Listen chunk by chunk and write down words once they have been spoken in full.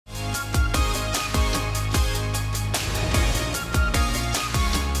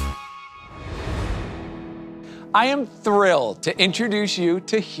I am thrilled to introduce you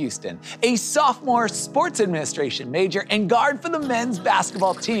to Houston, a sophomore sports administration major and guard for the men's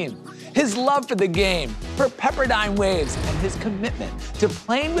basketball team. His love for the game, for Pepperdine Waves, and his commitment to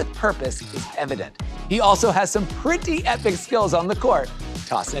playing with purpose is evident. He also has some pretty epic skills on the court.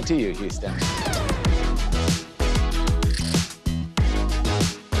 Tossing it to you, Houston.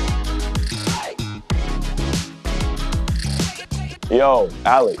 Yo,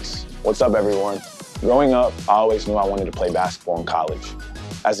 Alex. What's up, everyone? Growing up, I always knew I wanted to play basketball in college.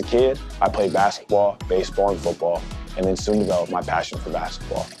 As a kid, I played basketball, baseball, and football, and then soon developed my passion for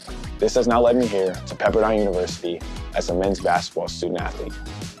basketball. This has now led me here to Pepperdine University as a men's basketball student athlete.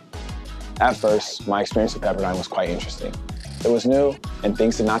 At first, my experience at Pepperdine was quite interesting. It was new, and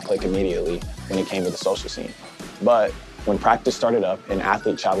things did not click immediately when it came to the social scene. But when practice started up and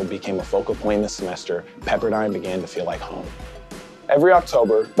athlete travel became a focal point in the semester, Pepperdine began to feel like home. Every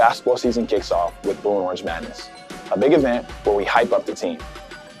October, basketball season kicks off with Blue and Orange Madness, a big event where we hype up the team.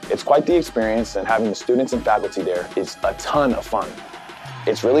 It's quite the experience, and having the students and faculty there is a ton of fun.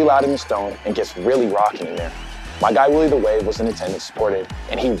 It's really loud in the Stone and gets really rocking in there. My guy Willie the Wave was in attendance supported,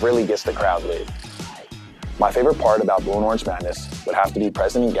 and he really gets the crowd lit. My favorite part about Blue and Orange Madness would have to be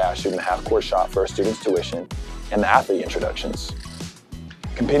President Gash shooting the half-court shot for a student's tuition and the athlete introductions.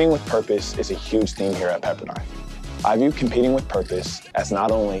 Competing with purpose is a huge theme here at Pepperdine. I view competing with purpose as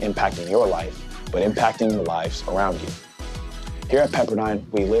not only impacting your life, but impacting the lives around you. Here at Pepperdine,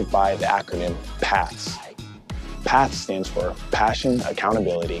 we live by the acronym PATHS. PATHS stands for passion,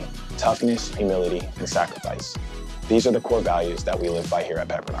 accountability, toughness, humility, and sacrifice. These are the core values that we live by here at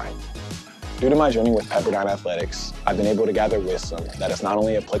Pepperdine. Due to my journey with Pepperdine Athletics, I've been able to gather wisdom that is not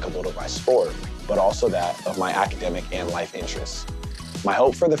only applicable to my sport, but also that of my academic and life interests. My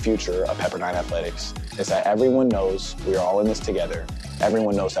hope for the future of Pepperdine Athletics is that everyone knows we are all in this together,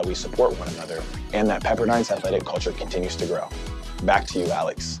 everyone knows that we support one another, and that Pepperdine's athletic culture continues to grow. Back to you,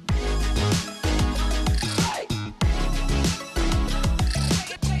 Alex.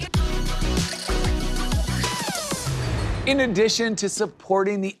 In addition to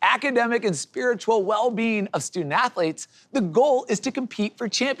supporting the academic and spiritual well-being of student athletes, the goal is to compete for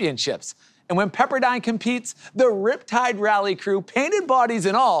championships. And when Pepperdine competes, the Riptide Rally crew, painted bodies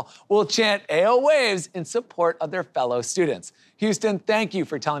and all, will chant AO Waves in support of their fellow students. Houston, thank you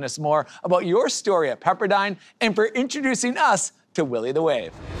for telling us more about your story at Pepperdine and for introducing us to Willie the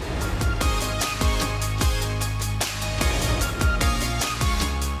Wave.